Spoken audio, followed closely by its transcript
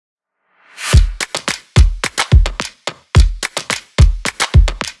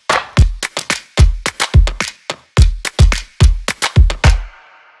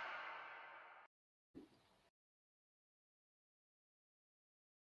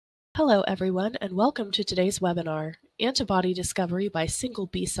Hello everyone and welcome to today's webinar, Antibody Discovery by Single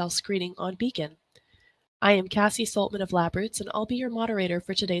B-Cell Screening on Beacon. I am Cassie Saltman of LabRoots and I'll be your moderator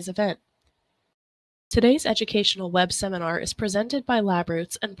for today's event. Today's educational web seminar is presented by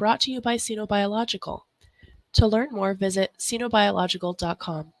LabRoots and brought to you by Sino Biological. To learn more, visit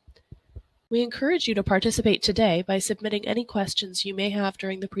sinobiological.com. We encourage you to participate today by submitting any questions you may have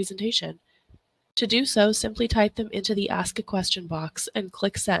during the presentation. To do so, simply type them into the Ask a Question box and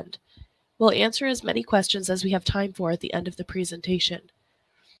click Send. We'll answer as many questions as we have time for at the end of the presentation.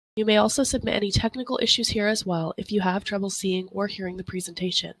 You may also submit any technical issues here as well if you have trouble seeing or hearing the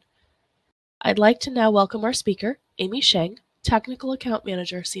presentation. I'd like to now welcome our speaker, Amy Sheng, Technical Account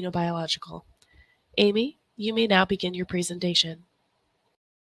Manager, Sino Biological. Amy, you may now begin your presentation.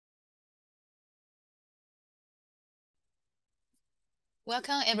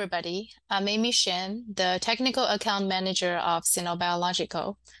 Welcome, everybody. I'm Amy Sheng, the Technical Account Manager of Sino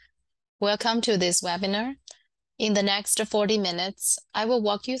Biological. Welcome to this webinar. In the next 40 minutes, I will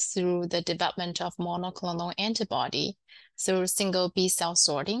walk you through the development of monoclonal antibody through single B-cell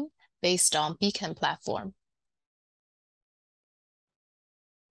sorting based on Beacon platform.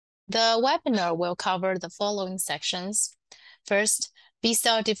 The webinar will cover the following sections. First,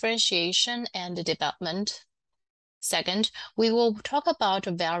 B-cell differentiation and development. Second, we will talk about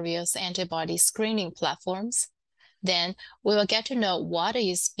various antibody screening platforms. Then we will get to know what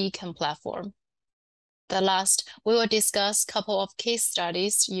is Beacon platform. The last, we will discuss a couple of case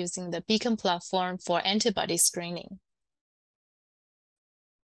studies using the Beacon platform for antibody screening.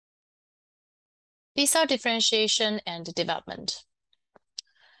 B-cell differentiation and development.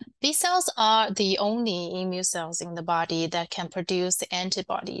 B cells are the only immune cells in the body that can produce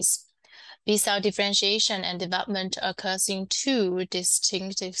antibodies. B-cell differentiation and development occurs in two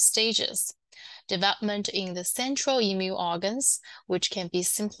distinctive stages. Development in the central immune organs, which can be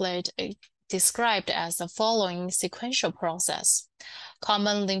simply described as the following sequential process.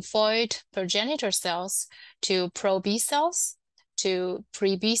 Common lymphoid progenitor cells to pro-B cells to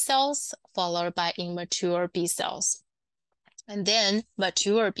pre-B cells, followed by immature B cells, and then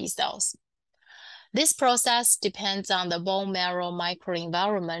mature B cells. This process depends on the bone marrow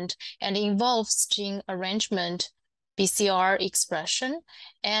microenvironment and involves gene arrangement, BCR expression,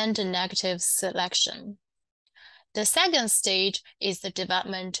 and negative selection. The second stage is the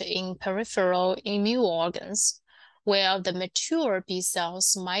development in peripheral immune organs, where the mature B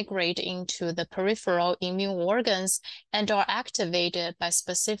cells migrate into the peripheral immune organs and are activated by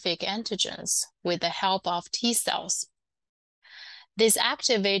specific antigens with the help of T cells. These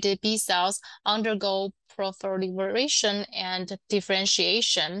activated B cells undergo proliferation and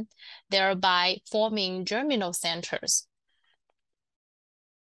differentiation, thereby forming germinal centers.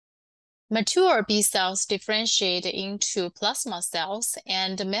 Mature B cells differentiate into plasma cells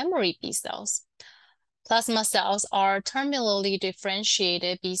and memory B cells. Plasma cells are terminally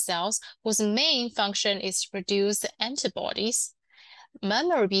differentiated B cells whose main function is to produce antibodies.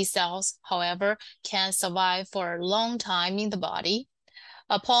 Memory B cells, however, can survive for a long time in the body.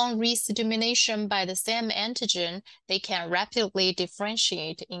 Upon restimulation by the same antigen, they can rapidly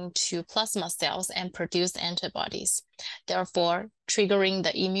differentiate into plasma cells and produce antibodies, therefore triggering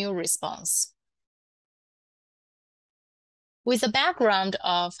the immune response. With a background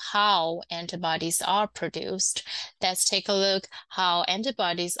of how antibodies are produced, let's take a look how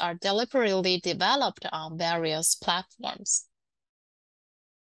antibodies are deliberately developed on various platforms.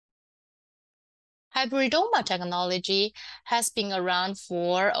 Hybridoma technology has been around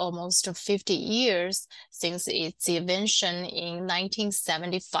for almost 50 years since its invention in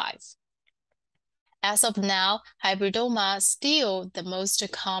 1975. As of now, hybridoma is still the most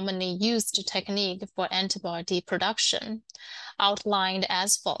commonly used technique for antibody production, outlined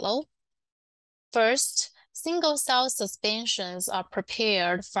as follows. First, single-cell suspensions are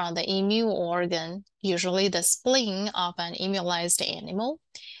prepared from the immune organ, usually the spleen of an immunized animal,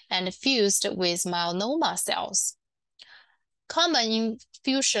 and fused with melanoma cells. Common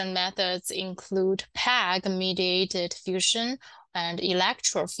infusion methods include PEG-mediated fusion and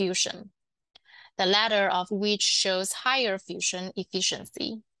electrofusion, the latter of which shows higher fusion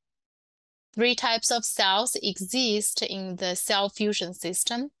efficiency. Three types of cells exist in the cell fusion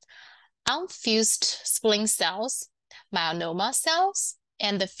system: unfused spleen cells, melanoma cells,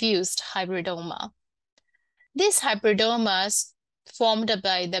 and the fused hybridoma. These hybridomas formed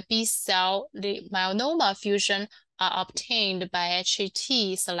by the B-cell melanoma fusion are obtained by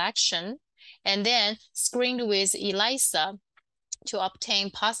HET selection and then screened with ELISA to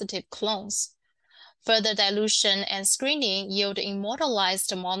obtain positive clones. Further dilution and screening yield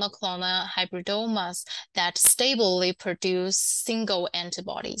immortalized monoclonal hybridomas that stably produce single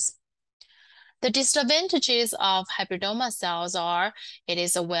antibodies. The disadvantages of hybridoma cells are it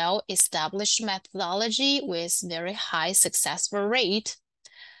is a well-established methodology with very high success rate.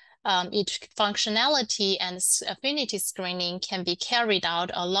 Its functionality and affinity screening can be carried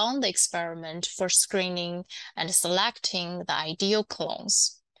out along the experiment for screening and selecting the ideal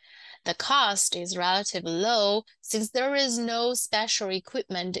clones. The cost is relatively low since there is no special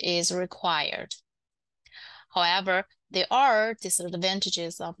equipment is required. However, there are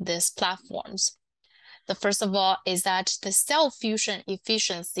disadvantages of these platforms. The first of all is that the cell fusion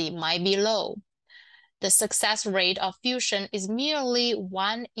efficiency might be low. The success rate of fusion is merely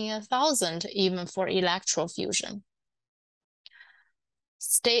 1 in 1,000 even for electrofusion.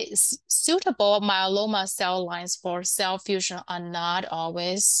 Suitable myeloma cell lines for cell fusion are not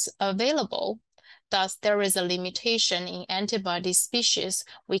always available. Thus, there is a limitation in antibody species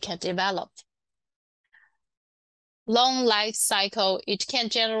we can develop. Long life cycle, it can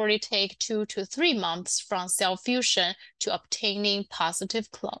generally take 2 to 3 months from cell fusion to obtaining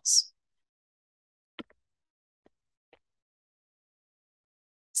positive clones.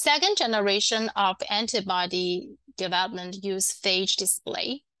 Second generation of antibody development use phage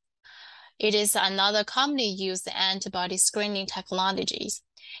display. It is another commonly used antibody screening technologies.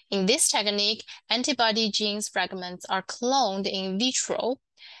 In this technique, antibody genes fragments are cloned in vitro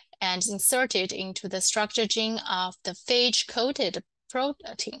and inserted into the structure gene of the phage-coated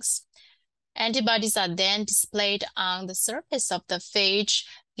proteins. Antibodies are then displayed on the surface of the phage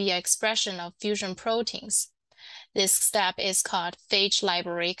via expression of fusion proteins. This step is called phage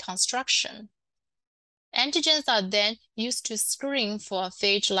library construction. Antigens are then used to screen for a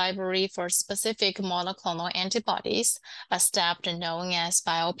phage library for specific monoclonal antibodies, a step known as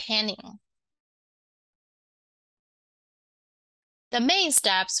biopanning. The main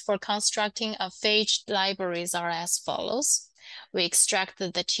steps for constructing a phage libraries are as follows. We extract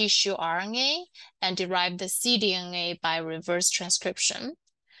the tissue RNA and derive the cDNA by reverse transcription.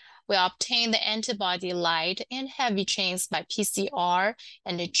 We obtain the antibody light and heavy chains by PCR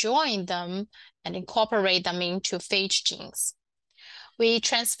and join them and incorporate them into phage genes. We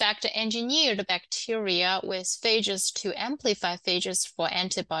transfect engineered bacteria with phages to amplify phages for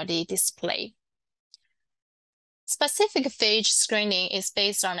antibody display. Specific phage screening is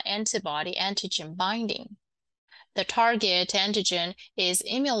based on antibody antigen binding. The target antigen is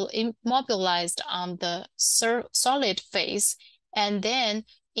immobilized on the solid phase and then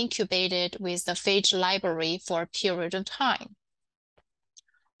incubated with the phage library for a period of time.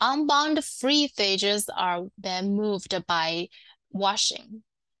 Unbound free phages are then moved by washing,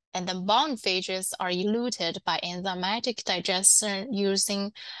 and the bound phages are eluted by enzymatic digestion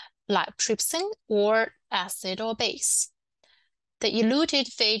using trypsin or acid or base. The eluted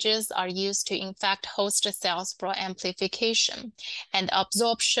phages are used to infect host cells for amplification, and the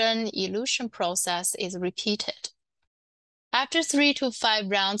absorption elution process is repeated. After 3 to 5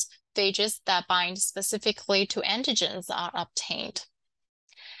 rounds, phages that bind specifically to antigens are obtained.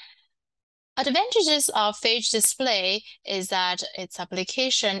 Advantages of phage display is that its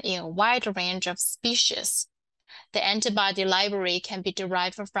application in a wide range of species. The antibody library can be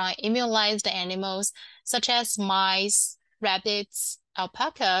derived from immunized animals such as mice, rabbits,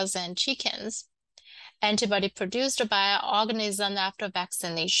 alpacas, and chickens. Antibody produced by an organism after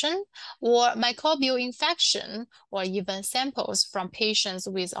vaccination, or microbial infection, or even samples from patients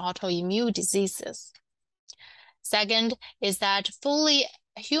with autoimmune diseases. Second is that fully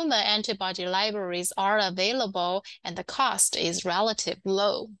human antibody libraries are available and the cost is relatively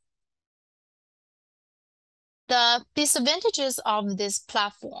low. The disadvantages of this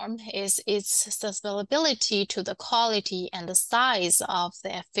platform is its susceptibility to the quality and the size of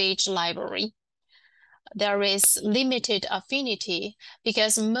the phage library. There is limited affinity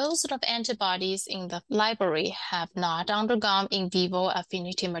because most of antibodies in the library have not undergone in vivo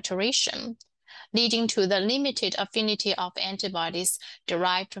affinity maturation, leading to the limited affinity of antibodies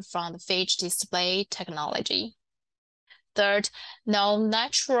derived from the phage display technology. Third, no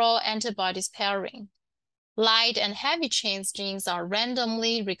natural antibodies pairing. Light and heavy chain genes are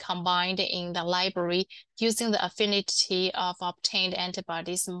randomly recombined in the library using the affinity of obtained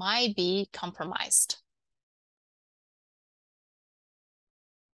antibodies might be compromised.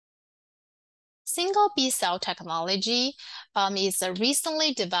 Single B-cell technology is a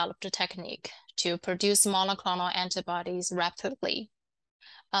recently developed technique to produce monoclonal antibodies rapidly.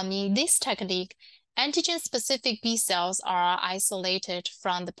 In this technique, antigen-specific B cells are isolated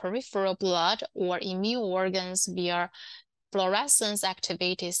from the peripheral blood or immune organs via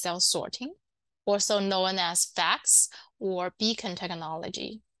fluorescence-activated cell sorting, also known as FACS or beacon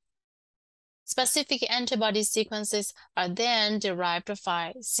technology. Specific antibody sequences are then derived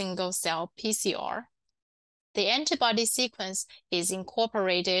by single-cell PCR. The antibody sequence is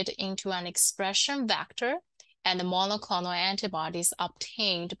incorporated into an expression vector, and monoclonal antibodies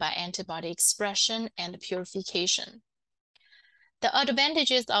obtained by antibody expression and purification. The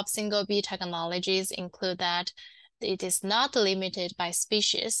advantages of single B technologies include that it is not limited by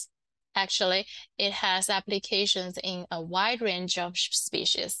species. Actually, it has applications in a wide range of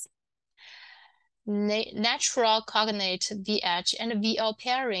species. Natural cognate VH and VL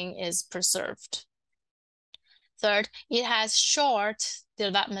pairing is preserved. Third, it has short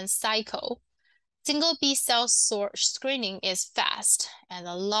development cycle. Single B cell screening is fast, and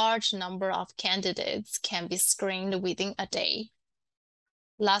a large number of candidates can be screened within a day.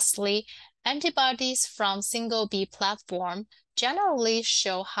 Lastly, antibodies from single B platform generally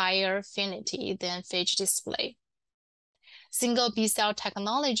show higher affinity than phage display. Single B cell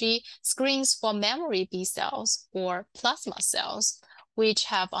technology screens for memory B cells or plasma cells, which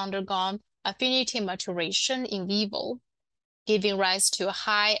have undergone affinity maturation in vivo, giving rise to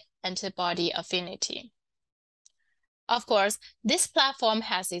high antibody affinity. Of course, this platform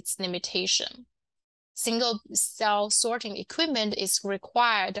has its limitation. Single cell sorting equipment is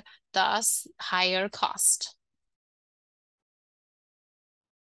required, thus higher cost.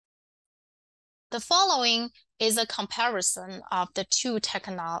 The following is a comparison of the two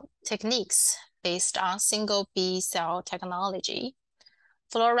techniques based on single B cell technology: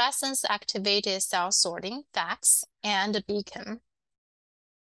 fluorescence-activated cell sorting, FACS, and Beacon.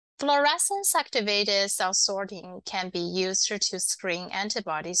 Fluorescence-activated cell sorting can be used to screen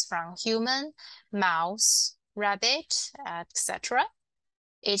antibodies from human, mouse, rabbit, etc.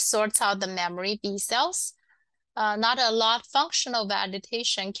 It sorts out the memory B cells. Not a lot functional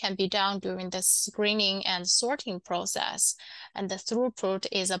validation can be done during the screening and sorting process, and the throughput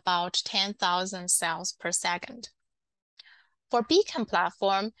is about 10,000 cells per second. For Beacon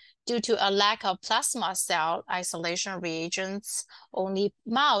platform, due to a lack of plasma cell isolation reagents, only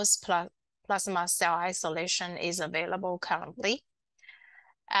mouse plasma cell isolation is available currently.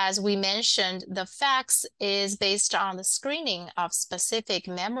 As we mentioned, the FACS is based on the screening of specific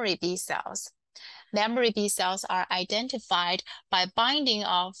memory B cells. Memory B cells are identified by binding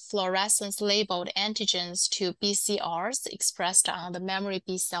of fluorescence-labeled antigens to BCRs expressed on the memory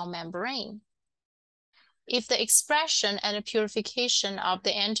B cell membrane. If the expression and purification of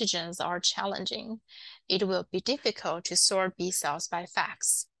the antigens are challenging, it will be difficult to sort B cells by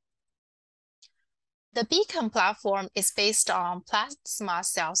FACS. The Beacon platform is based on plasma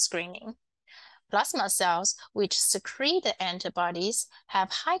cell screening. Plasma cells, which secrete the antibodies, have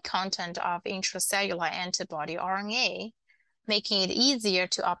high content of intracellular antibody RNA, making it easier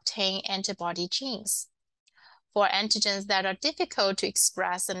to obtain antibody genes. For antigens that are difficult to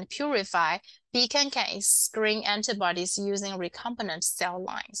express and purify, Beacon can screen antibodies using recombinant cell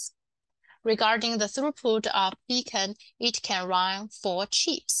lines. Regarding the throughput of Beacon, it can run 4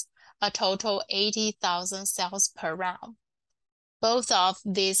 chips, a total 80,000 cells per round. Both of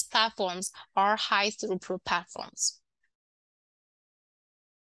these platforms are high throughput platforms.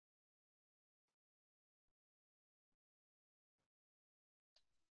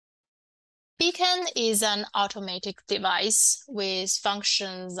 Beacon is an automatic device with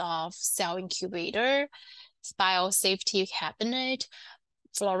functions of cell incubator, biosafety cabinet,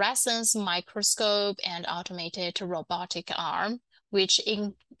 fluorescence microscope, and automated robotic arm, which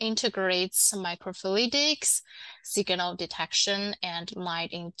integrates microfluidics, signal detection, and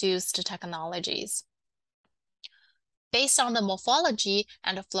light-induced technologies. Based on the morphology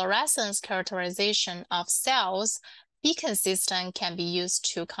and fluorescence characterization of cells, Beacon system can be used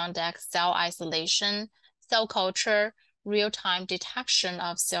to conduct cell isolation, cell culture, real-time detection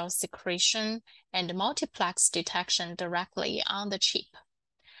of cell secretion, and multiplex detection directly on the chip.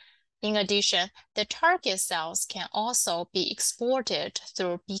 In addition, the target cells can also be exported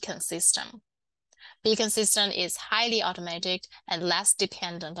through Beacon system. Beacon system is highly automated and less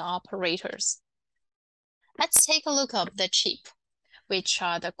dependent on operators. Let's take a look at the chip, which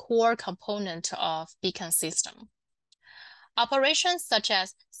are the core component of Beacon system. Operations such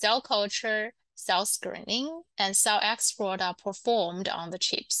as cell culture, cell screening, and cell export are performed on the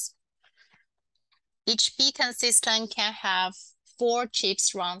chips. Each Beacon system can have 4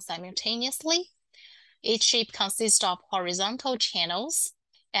 chips run simultaneously. Each chip consists of horizontal channels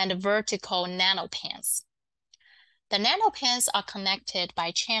and vertical nanopans. The nanopans are connected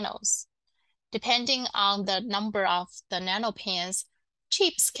by channels. Depending on the number of the nanopans,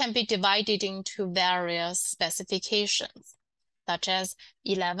 chips can be divided into various specifications, such as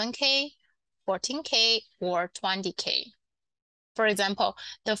 11K, 14K, or 20K. For example,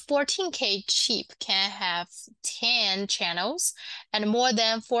 the 14K chip can have 10 channels and more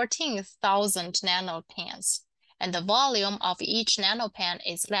than 14,000 nanopans, and the volume of each nanopan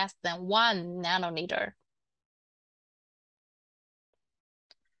is less than 1 nanoliter.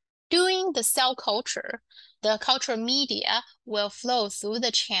 During the cell culture, the culture media will flow through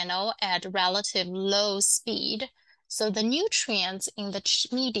the channel at relative low speed, so the nutrients in the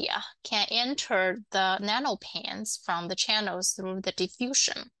media can enter the nanopans from the channels through the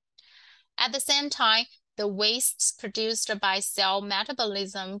diffusion. At the same time, the wastes produced by cell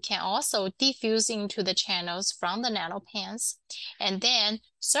metabolism can also diffuse into the channels from the nanopans and then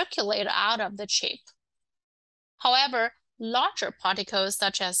circulate out of the chip. However, larger particles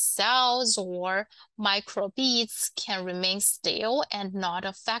such as cells or microbeads can remain still and not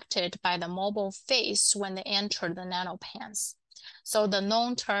affected by the mobile phase when they enter the nanopans. So the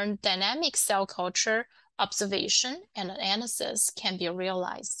long-term dynamic cell culture, observation, and analysis can be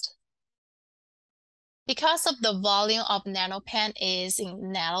realized. Because of the volume of nanopan is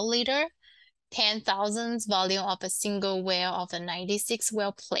in nanoliter, 10,000th volume of a single well of a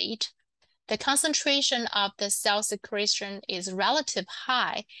 96-well plate, the concentration of the cell secretion is relatively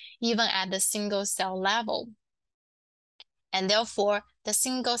high even at the single cell level. And therefore, the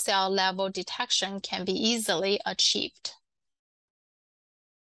single cell level detection can be easily achieved.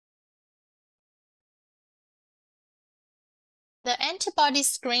 The antibody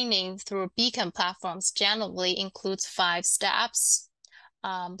screening through Beacon platforms generally includes 5 steps: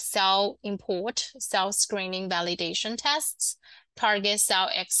 cell import, cell screening validation tests, target cell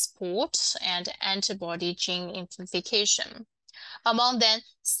export, and antibody gene amplification. Among them,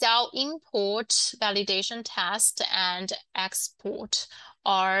 cell import, validation test, and export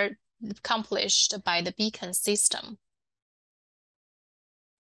are accomplished by the Beacon system.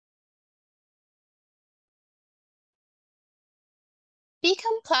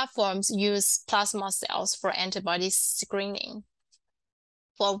 Beacon platforms use plasma cells for antibody screening,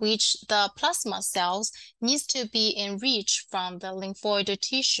 for which the plasma cells needs to be enriched from the lymphoid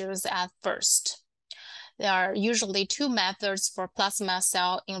tissues at first. There are usually 2 methods for plasma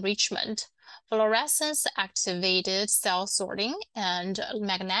cell enrichment: fluorescence-activated cell sorting and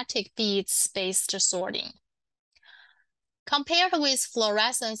magnetic beads-based sorting. Compared with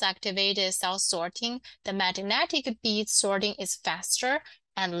fluorescence-activated cell sorting, the magnetic bead sorting is faster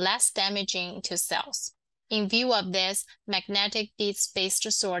and less damaging to cells. In view of this, magnetic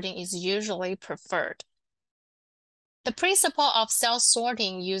beads-based sorting is usually preferred. The principle of cell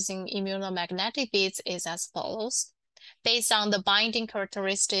sorting using immunomagnetic beads is as follows. Based on the binding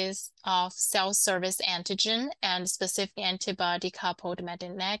characteristics of cell surface antigen and specific antibody-coupled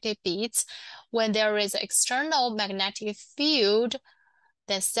magnetic beads, when there is an external magnetic field,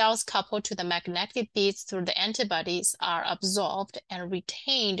 the cells coupled to the magnetic beads through the antibodies are absorbed and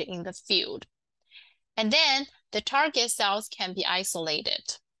retained in the field. And then the target cells can be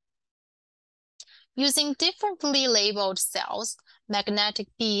isolated. Using differently labeled cells, magnetic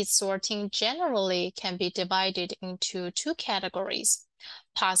bead sorting generally can be divided into 2 categories: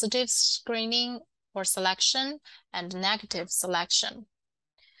 positive screening or selection and negative selection.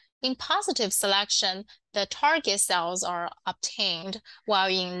 In positive selection, the target cells are obtained, while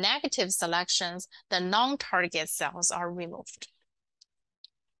in negative selections, the non-target cells are removed.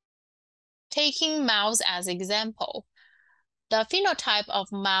 Taking mouse as example, the phenotype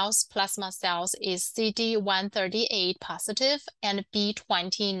of mouse plasma cells is CD138 positive and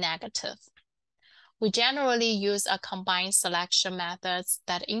B20 negative. We generally use a combined selection method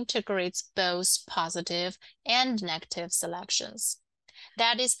that integrates both positive and negative selections.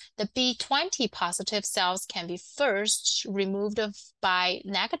 That is, the B20 positive cells can be first removed by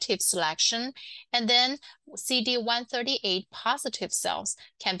negative selection, and then CD138 positive cells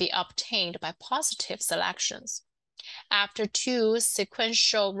can be obtained by positive selections. After 2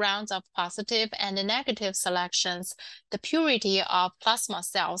 sequential rounds of positive and negative selections, the purity of plasma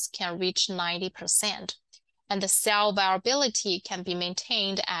cells can reach 90%, and the cell viability can be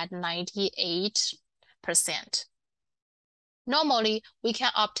maintained at 98%. Normally, we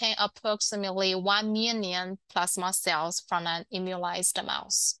can obtain approximately 1 million plasma cells from an immunized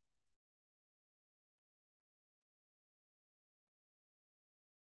mouse.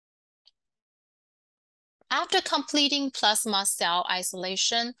 After completing plasma cell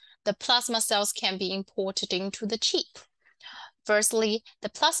isolation, the plasma cells can be imported into the chip. Firstly, the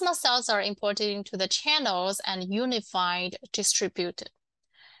plasma cells are imported into the channels and uniformed distributed.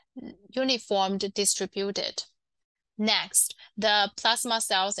 Next, the plasma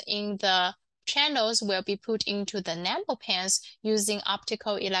cells in the channels will be put into the nanopens using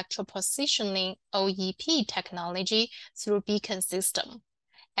optical electropositioning OEP technology through beacon system.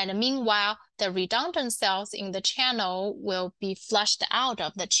 And meanwhile, the redundant cells in the channel will be flushed out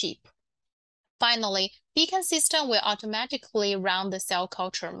of the chip. Finally, beacon system will automatically run the cell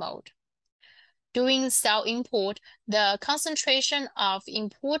culture mode. During cell import, the concentration of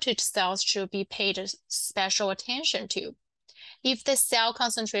imported cells should be paid special attention to. If the cell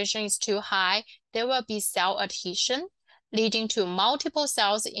concentration is too high, there will be cell adhesion, leading to multiple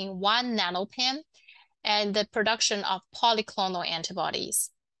cells in one nanopen and the production of polyclonal antibodies.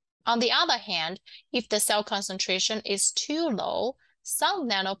 On the other hand, if the cell concentration is too low, some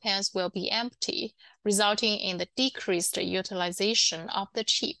nanopens will be empty, resulting in the decreased utilization of the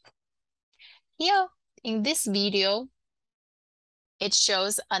chip. Here, in this video, it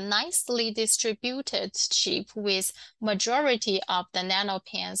shows a nicely distributed chip with majority of the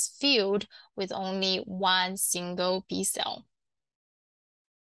nanopens filled with only one single B cell.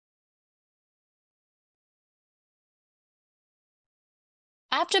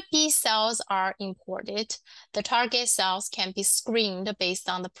 After B cells are imported, the target cells can be screened based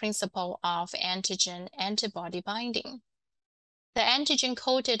on the principle of antigen-antibody binding. The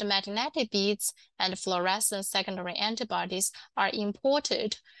antigen-coated magnetic beads and fluorescent secondary antibodies are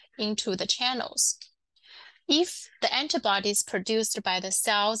imported into the channels. If the antibodies produced by the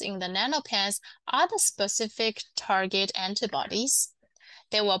cells in the nanopens are the specific target antibodies,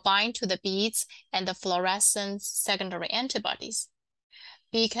 they will bind to the beads and the fluorescent secondary antibodies.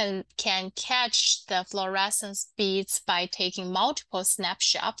 Beacon can catch the fluorescence beads by taking multiple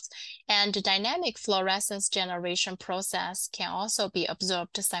snapshots, and the dynamic fluorescence generation process can also be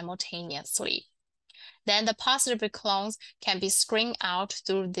observed simultaneously. Then the positive clones can be screened out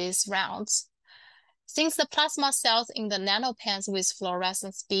through these rounds. Since the plasma cells in the nanopens with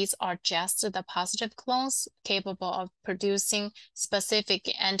fluorescence beads are just the positive clones capable of producing specific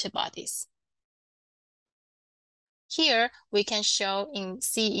antibodies. Here, we can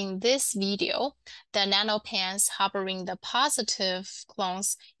see in this video, the nanopens harboring the positive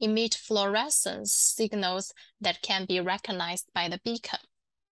clones emit fluorescence signals that can be recognized by the beacon.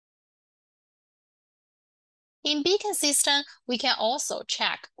 In beacon system, we can also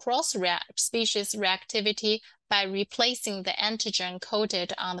check cross-species reactivity by replacing the antigen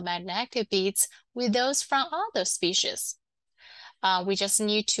coded on the magnetic beads with those from other species. We just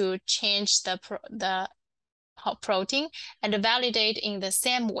need to change the protein and validate in the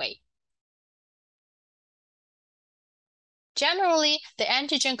same way. Generally, the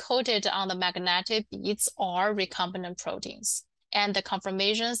antigen coded on the magnetic beads are recombinant proteins, and the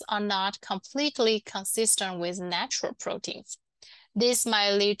conformations are not completely consistent with natural proteins. This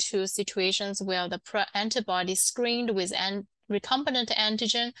might lead to situations where the antibody screened with recombinant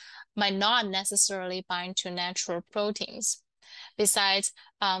antigen might not necessarily bind to natural proteins. Besides,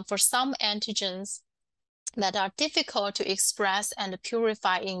 for some antigens that are difficult to express and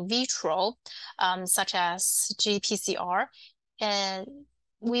purify in vitro, such as GPCR, and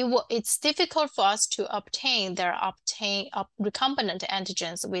it's difficult for us to obtain recombinant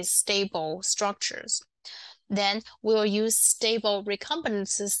antigens with stable structures. Then we'll use stable recombinant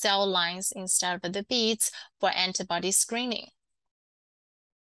cell lines instead of the beads for antibody screening.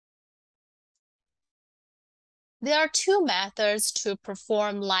 There are two methods to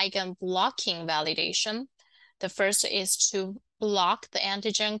perform ligand blocking validation. The first is to block the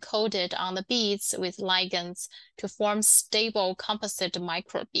antigen coded on the beads with ligands to form stable composite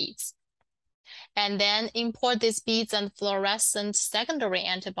microbeads, and then import these beads and fluorescent secondary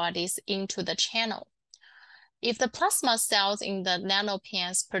antibodies into the channel. If the plasma cells in the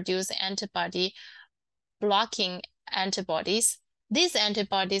nanopens produce antibody blocking antibodies, these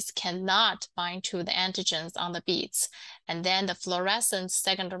antibodies cannot bind to the antigens on the beads, and then the fluorescent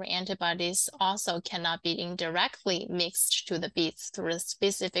secondary antibodies also cannot be indirectly mixed to the beads through a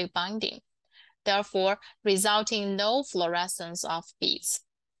specific binding, therefore resulting no fluorescence of beads.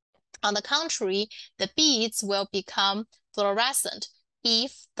 On the contrary, the beads will become fluorescent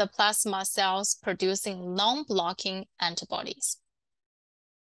if the plasma cells producing non-blocking antibodies.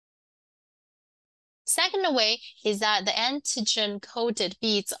 Second way is that the antigen-coded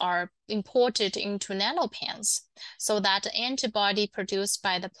beads are imported into nanopens so that the antibody produced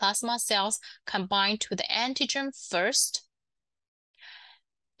by the plasma cells can bind to the antigen first,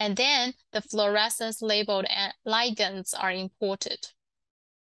 and then the fluorescence-labeled ligands are imported.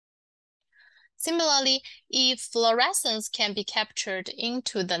 Similarly, if fluorescence can be captured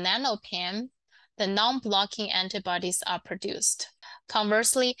into the nanopen, the non-blocking antibodies are produced.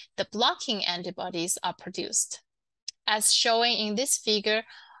 Conversely, the blocking antibodies are produced. As shown in this figure,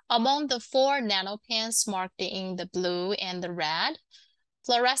 Among the 4 nanopans marked in the blue and the red,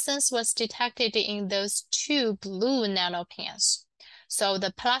 fluorescence was detected in those 2 blue nanopans. So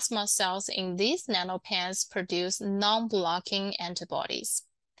the plasma cells in these nanopans produce non-blocking antibodies,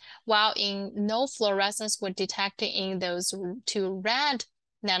 while no fluorescence was detected in those 2 red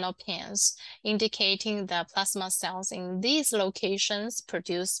nanopans, indicating the plasma cells in these locations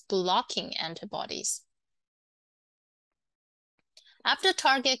produce blocking antibodies. After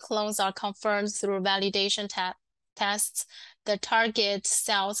target clones are confirmed through validation tests, the target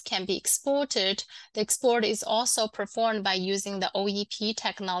cells can be exported. The export is also performed by using the OEP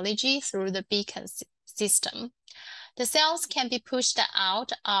technology through the beacon system. The cells can be pushed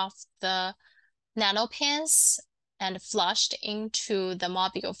out of the nanopans and flushed into the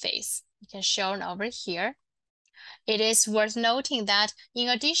mobile phase. You can shown over here. It is worth noting that in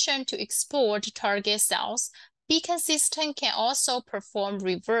addition to export target cells, beacon system can also perform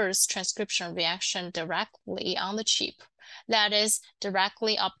reverse transcription reaction directly on the chip. That is,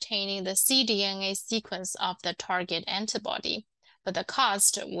 directly obtaining the cDNA sequence of the target antibody, but the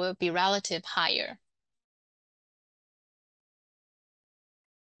cost will be relatively higher.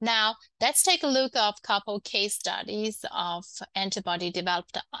 Now, let's take a look at a couple case studies of antibody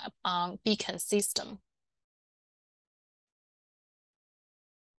developed on beacon system.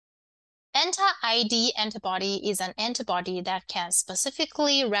 Anti-ID antibody is an antibody that can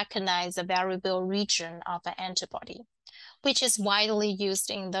specifically recognize a variable region of an antibody, which is widely used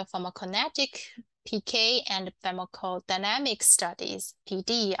in the pharmacokinetic PK and pharmacodynamic studies,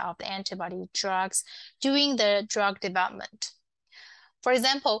 PD, of the antibody drugs during the drug development. For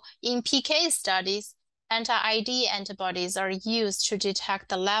example, in PK studies, anti-ID antibodies are used to detect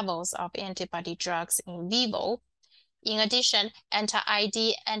the levels of antibody drugs in vivo. In addition,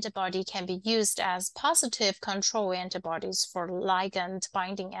 anti-ID antibody can be used as positive control antibodies for ligand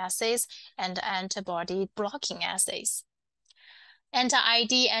binding assays and antibody blocking assays.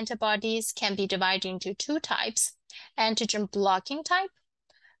 Anti-ID antibodies can be divided into 2 types: antigen blocking type.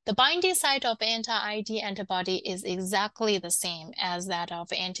 The binding site of anti-ID antibody is exactly the same as that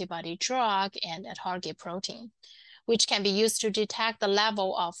of antibody drug and a target protein, which can be used to detect the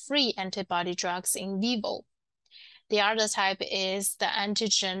level of free antibody drugs in vivo. The other type is the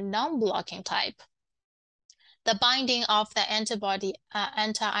antigen non-blocking type. The binding of the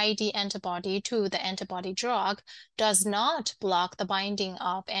anti-ID antibody to the antibody drug does not block the binding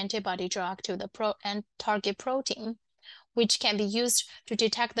of antibody drug to the target protein, which can be used to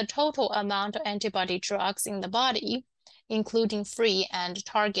detect the total amount of antibody drugs in the body, including free and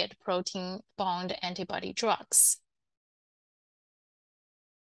target protein bound antibody drugs.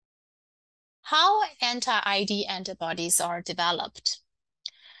 How anti-ID antibodies are developed?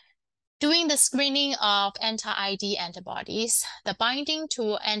 During the screening of anti-ID antibodies, the binding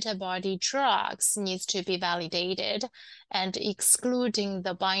to antibody drugs needs to be validated, and excluding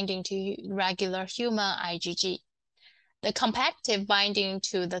the binding to regular human IgG. The competitive binding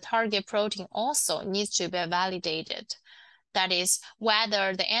to the target protein also needs to be validated. That is,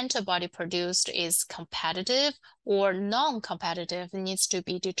 whether the antibody produced is competitive or non-competitive needs to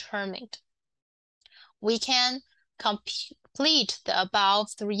be determined. We can complete the above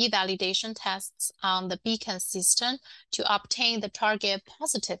 3 validation tests on the beacon system to obtain the target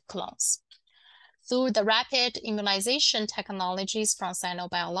positive clones. Through the rapid immunization technologies from Sino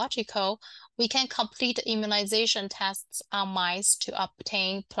Biological, we can complete immunization tests on mice to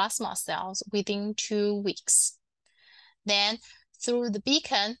obtain plasma cells within 2 weeks. Then, through the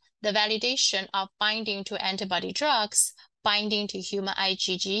beacon, the validation of binding to antibody drugs, binding to human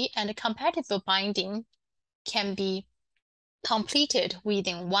IgG, and competitive binding can be completed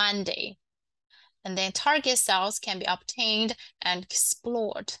within 1 day. And then target cells can be obtained and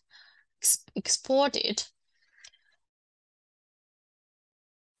exported.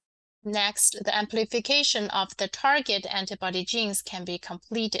 Next, the amplification of the target antibody genes can be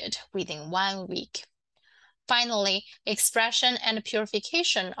completed within 1 week. Finally, expression and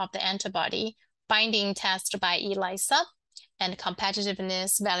purification of the antibody, binding test by ELISA, and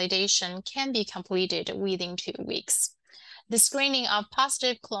competitiveness validation can be completed within 2 weeks. The screening of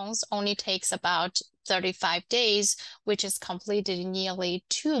positive clones only takes about 35 days, which is completed nearly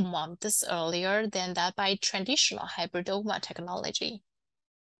 2 months earlier than that by traditional hybridoma technology.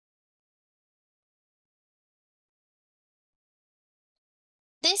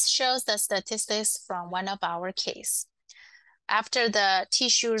 This shows the statistics from one of our cases. After the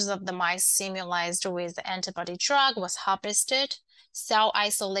tissues of the mice immunized with the antibody drug was harvested, cell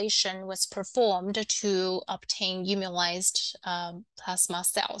isolation was performed to obtain immunized plasma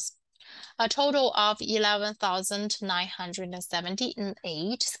cells. A total of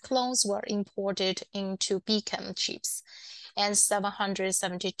 11,978 clones were imported into Beacon chips, and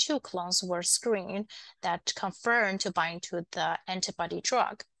 772 clones were screened that confirmed to bind to the antibody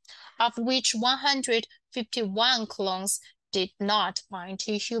drug, of which 151 clones did not bind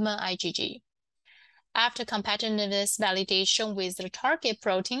to human IgG. After competitiveness validation with the target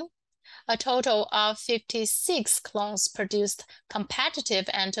protein, a total of 56 clones produced competitive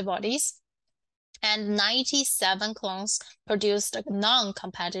antibodies, and 97 clones produced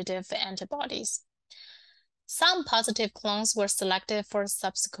non-competitive antibodies. Some positive clones were selected for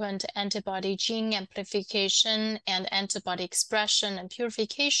subsequent antibody gene amplification and antibody expression and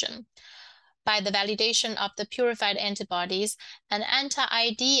purification. By the validation of the purified antibodies, an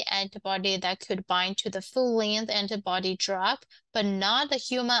anti-ID antibody that could bind to the full-length antibody drug, but not the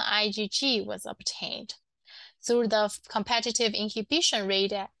human IgG, was obtained. Through the competitive inhibition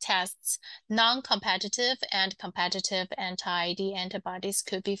rate tests, non-competitive and competitive anti-ID antibodies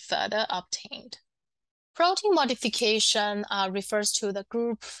could be further obtained. Protein modification refers to the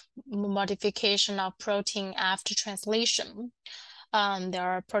group modification of protein after translation. There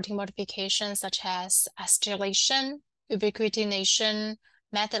are protein modifications such as acetylation, ubiquitination,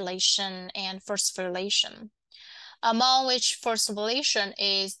 methylation, and phosphorylation, among which phosphorylation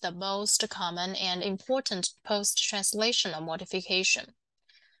is the most common and important post-translational modification.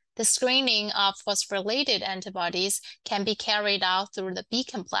 The screening of phosphorylated antibodies can be carried out through the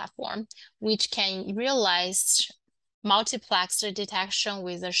Beacon platform, which can realize multiplexed detection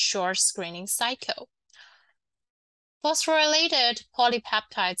with a short screening cycle. Phosphorylated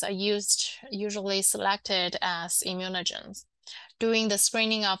polypeptides are usually selected as immunogens. During the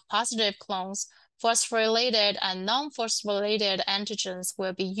screening of positive clones, phosphorylated and non-phosphorylated antigens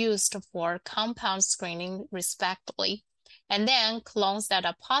will be used for compound screening respectively, and then clones that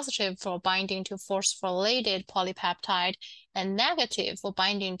are positive for binding to phosphorylated polypeptide and negative for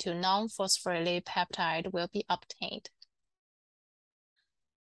binding to non-phosphorylated peptide will be obtained.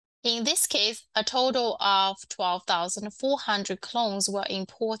 In this case, a total of 12,400 clones were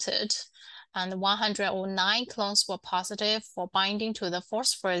imported, and 109 clones were positive for binding to the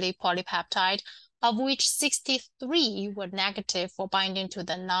phosphorylated polypeptide, of which 63 were negative for binding to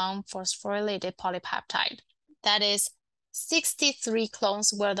the non-phosphorylated polypeptide. That is, 63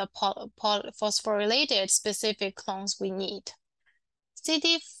 clones were the phosphorylated specific clones we need.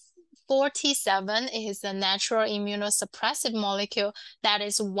 CD47 is a natural immunosuppressive molecule that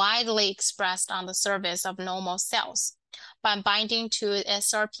is widely expressed on the surface of normal cells. By binding to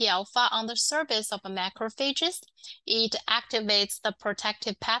SRP-alpha on the surface of macrophages, it activates the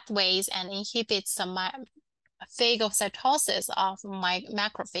protective pathways and inhibits the phagocytosis of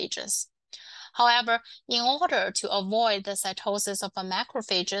macrophages. However, in order to avoid the cytosis of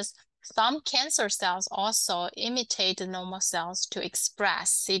macrophages, some cancer cells also imitate the normal cells to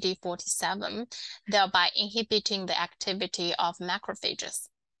express CD47, thereby inhibiting the activity of macrophages.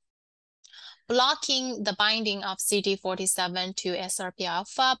 Blocking the binding of CD47 to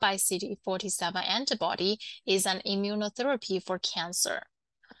SRP-alpha by CD47 antibody is an immunotherapy for cancer.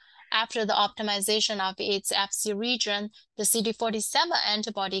 After the optimization of its Fc region, the CD47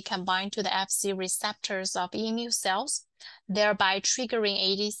 antibody can bind to the Fc receptors of immune cells, thereby triggering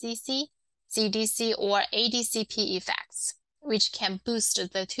ADCC, CDC, or ADCP effects, which can boost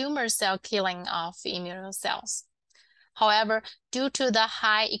the tumor cell killing of immune cells. However, due to the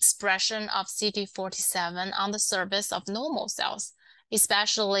high expression of CD47 on the surface of normal cells,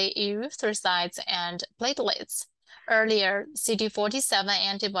 especially erythrocytes and platelets, earlier CD47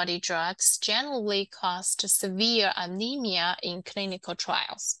 antibody drugs generally caused severe anemia in clinical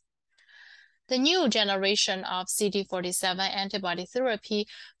trials. The new generation of CD47 antibody therapy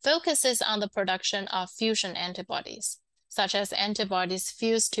focuses on the production of fusion antibodies, such as antibodies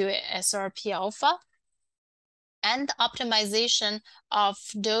fused to SRP-alpha, and the optimization of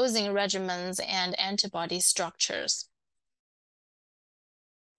dosing regimens and antibody structures.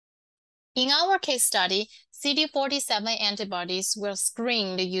 In our case study, CD47 antibodies were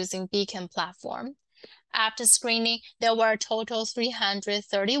screened using Beacon platform. After screening, there were a total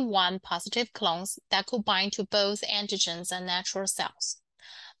 331 positive clones that could bind to both antigens and natural cells.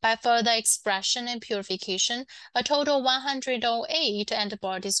 By further expression and purification, a total 108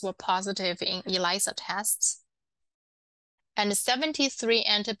 antibodies were positive in ELISA tests, and 73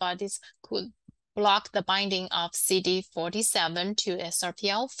 antibodies could block the binding of CD47 to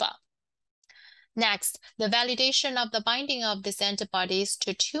SRP-alpha. Next, the validation of the binding of these antibodies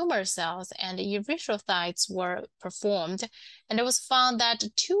to tumor cells and erythrocytes were performed, and it was found that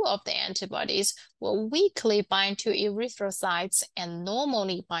 2 of the antibodies will weakly bind to erythrocytes and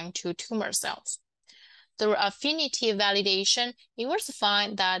normally bind to tumor cells. Through affinity validation, it was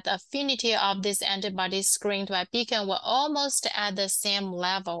found that the affinity of these antibodies screened by Beacon were almost at the same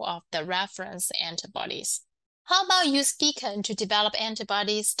level of the reference antibodies. How about use Beacon to develop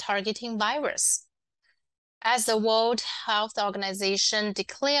antibodies targeting virus? As the World Health Organization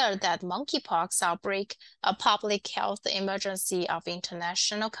declared that monkeypox outbreak a public health emergency of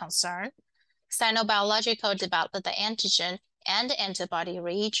international concern, Sino Biological developed the antigen and antibody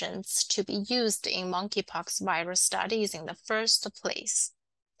reagents to be used in monkeypox virus studies in the first place.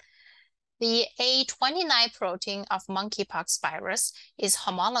 The A29 protein of monkeypox virus is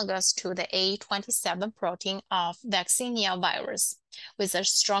homologous to the A27 protein of vaccinia virus, with a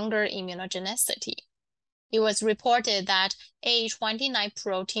stronger immunogenicity. It was reported that A29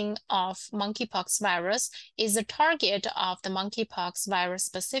 protein of monkeypox virus is the target of the monkeypox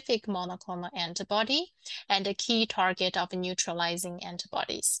virus-specific monoclonal antibody and a key target of neutralizing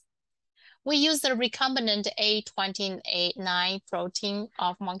antibodies. We use the recombinant A29 protein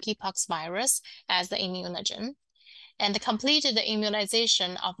of monkeypox virus as the immunogen and completed the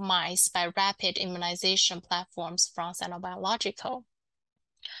immunization of mice by rapid immunization platforms from Sino Biological.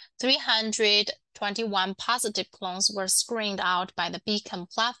 321 positive clones were screened out by the Beacon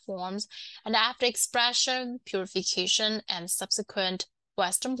platforms, and after expression, purification, and subsequent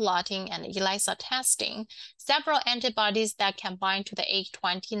Western blotting and ELISA testing, several antibodies that can bind to the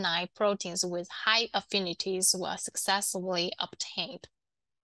A29 proteins with high affinities were successfully obtained.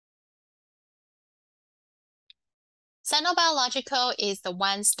 Sino Biological is the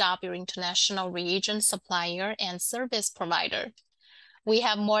one-stop international reagent supplier and service provider. We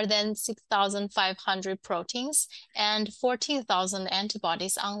have more than 6,500 proteins and 14,000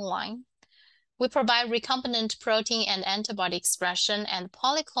 antibodies online. We provide recombinant protein and antibody expression and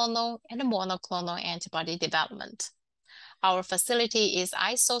polyclonal and monoclonal antibody development. Our facility is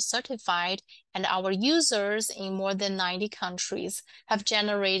ISO-certified, and our users in more than 90 countries have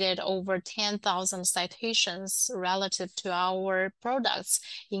generated over 10,000 citations relative to our products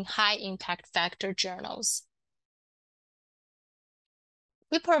in high impact factor journals.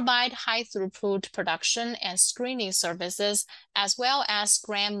 We provide high throughput production and screening services, as well as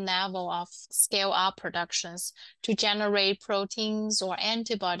gram level of scale-up productions to generate proteins or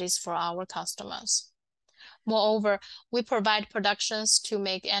antibodies for our customers. Moreover, we provide productions to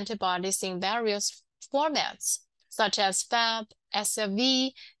make antibodies in various formats, such as Fab,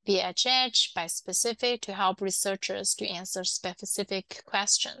 SLV, VHH, bispecific, to help researchers to answer specific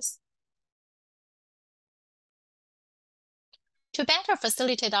questions. To better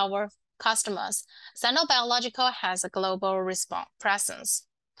facilitate our customers, Sino Biological has a global presence.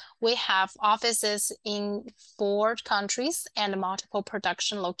 We have offices in 4 countries and multiple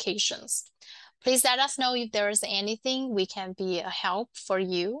production locations. Please let us know if there is anything we can be a help for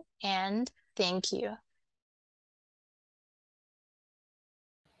you, and thank you.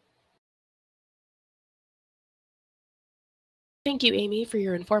 Thank you, Amy, for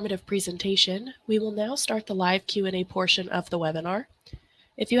your informative presentation. We will now start the live Q&A portion of the webinar.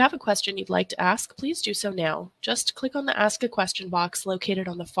 If you have a question you'd like to ask, please do so now. Just click on the Ask a Question box located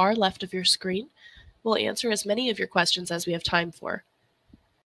on the far left of your screen. We'll answer as many of your questions as we have time for.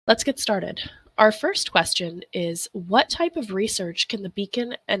 Let's get started. Our first question is, what type of research can the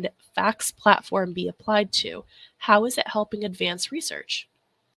Beacon and FACS platform be applied to? How is it helping advance research?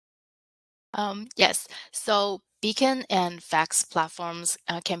 Yes, so Beacon and FACS platforms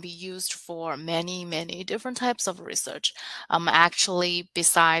can be used for many different types of research. Actually,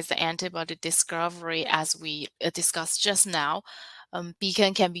 besides the antibody discovery, as we discussed just now,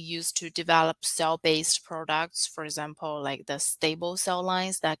 Beacon can be used to develop cell-based products, for example, like the stable cell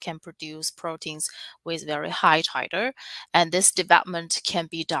lines that can produce proteins with very high titer. And this development can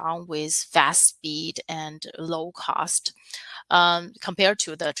be done with fast speed and low cost. Compared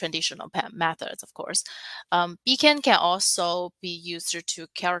to the traditional methods, of course. Beacon can also be used to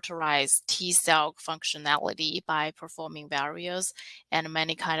characterize T cell functionality by performing various and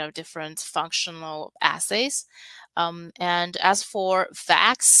many kind of different functional assays. And as for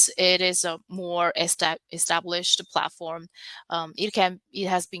FACS, it is a more established platform. It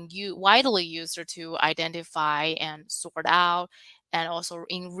has been widely used to identify and sort out and also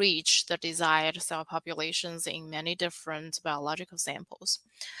enrich the desired cell populations in many different biological samples.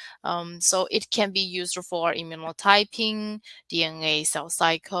 So it can be used for immunotyping, DNA cell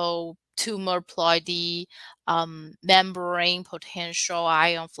cycle, tumor ploidy, membrane potential,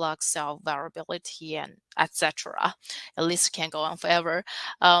 ion flux, cell variability, and etc. At least can go on forever.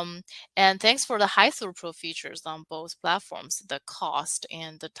 And thanks for the high throughput features on both platforms, the cost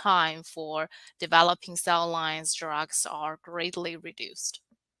and the time for developing cell lines drugs are greatly reduced.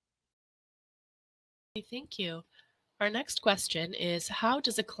 Thank you. Our next question is, how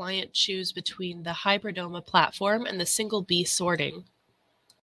does a client choose between the hybridoma platform and the single B sorting?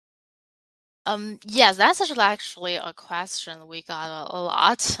 Yes, that's actually a question we got a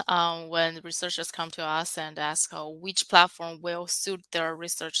lot when researchers come to us and ask which platform will suit their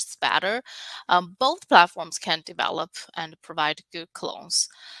research better. Both platforms can develop and provide good clones.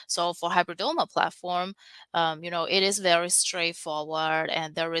 So for hybridoma platform, it is very straightforward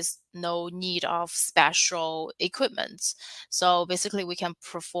and there is no need of special equipment. So basically, we can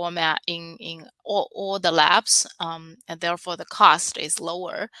perform in all the labs, and therefore the cost is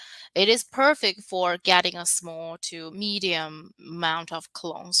lower. It is perfect for getting a small to medium amount of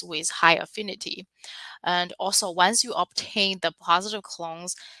clones with high affinity. And also, once you obtain the positive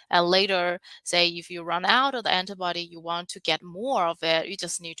clones, and later, say, if you run out of the antibody, you want to get more of it, you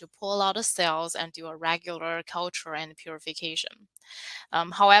just need to pull out the cells and do a regular culture and purification.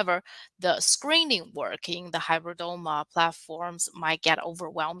 However, the screening work in the hybridoma platforms might get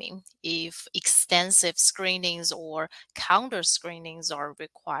overwhelming if extensive screenings or counter screenings are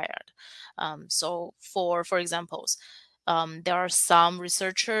required. So for examples, there are some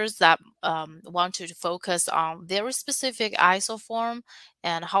researchers that want to focus on very specific isoform,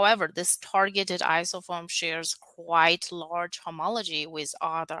 and however, this targeted isoform shares quite large homology with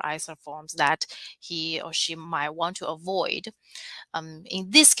other isoforms that he or she might want to avoid. In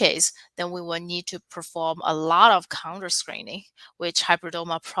this case, then we will need to perform a lot of counter screening, which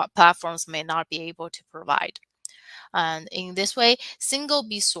hybridoma platforms may not be able to provide. And in this way, single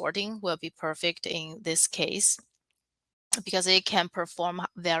B sorting will be perfect in this case because it can perform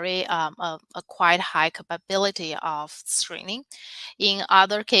a quite high capability of screening. In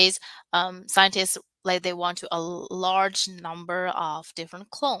other case, scientists they want to a large number of different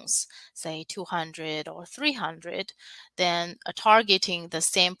clones, say 200 or 300, then targeting the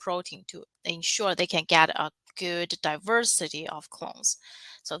same protein to ensure they can get a good diversity of clones.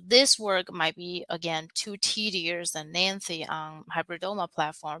 So this work might be, again, too tedious and lengthy on hybridoma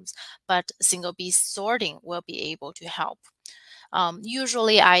platforms, but single B sorting will be able to help.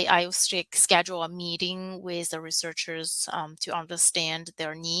 Usually, I schedule a meeting with the researchers to understand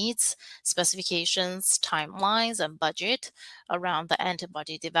their needs, specifications, timelines, and budget around the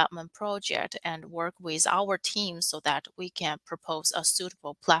antibody development project and work with our team so that we can propose a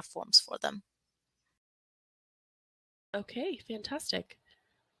suitable platforms for them. Okay, fantastic.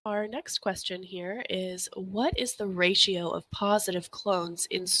 Our next question here is, what is the ratio of positive clones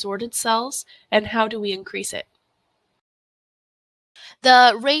in sorted cells and how do we increase it?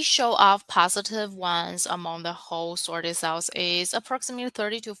 The ratio of positive ones among the whole sorted cells is approximately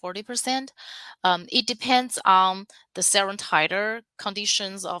 30 to 40%. It depends on the serum titer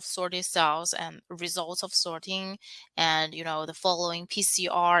conditions of sorted cells and results of sorting, and the following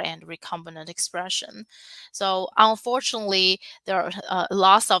PCR and recombinant expression. So unfortunately, there are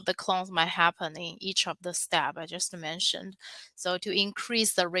loss of the clones might happen in each of the steps I just mentioned. So to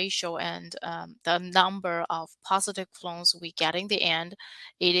increase the ratio and the number of positive clones we get in the end,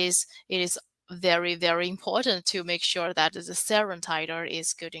 it is very, very important to make sure that the serum titer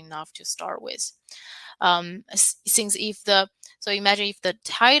is good enough to start with. Since so imagine if the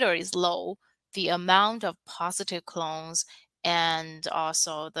titer is low, the amount of positive clones and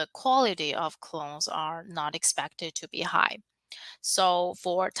also the quality of clones are not expected to be high. So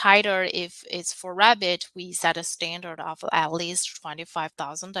for titer, if it's for rabbit, we set a standard of at least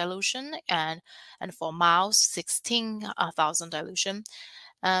 25,000 dilution, and for mouse, 16,000 dilution.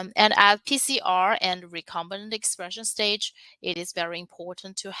 And at PCR and recombinant expression stage, it is very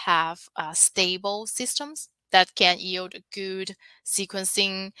important to have stable systems that can yield good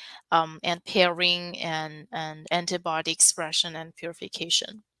sequencing and pairing and antibody expression and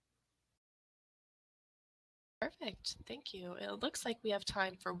purification. Perfect, thank you. It looks like we have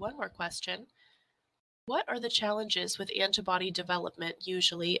time for one more question. What are the challenges with antibody development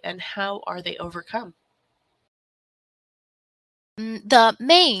usually, and how are they overcome? The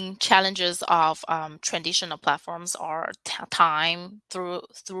main challenges of traditional platforms are time,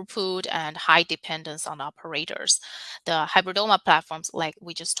 throughput, and high dependence on operators. The hybridoma platforms, like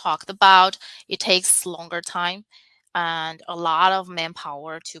we just talked about, it takes longer time and a lot of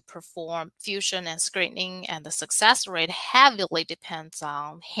manpower to perform fusion and screening, and the success rate heavily depends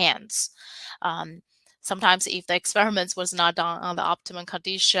on hands. Um, Sometimes if the experiments was not done on the optimum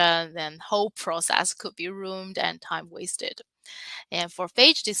condition, then whole process could be ruined and time wasted. And for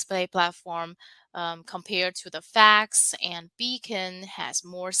phage display platform, compared to the fax and beacon has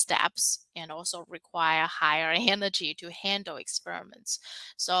more steps and also require higher energy to handle experiments.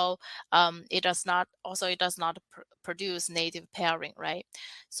 So it does not produce native pairing, right?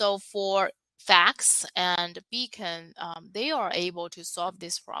 So for fax and beacon, they are able to solve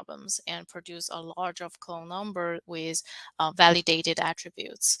these problems and produce a larger clone number with validated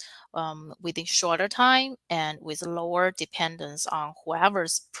attributes within shorter time and with lower dependence on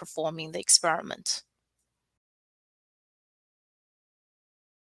whoever's performing the experiment.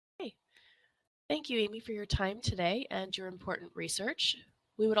 Okay. Thank you, Amy, for your time today and your important research.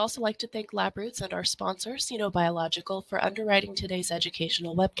 We would also like to thank LabRoots and our sponsor, Sino Biological, for underwriting today's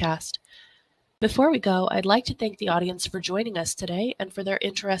educational webcast. Before we go, I'd like to thank the audience for joining us today and for their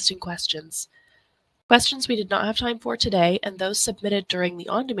interesting questions. Questions we did not have time for today and those submitted during the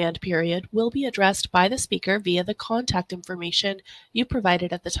on-demand period will be addressed by the speaker via the contact information you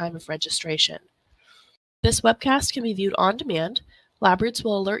provided at the time of registration. This webcast can be viewed on demand. LabRoots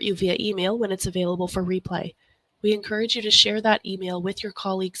will alert you via email when it's available for replay. We encourage you to share that email with your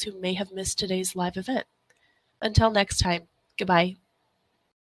colleagues who may have missed today's live event. Until next time, goodbye.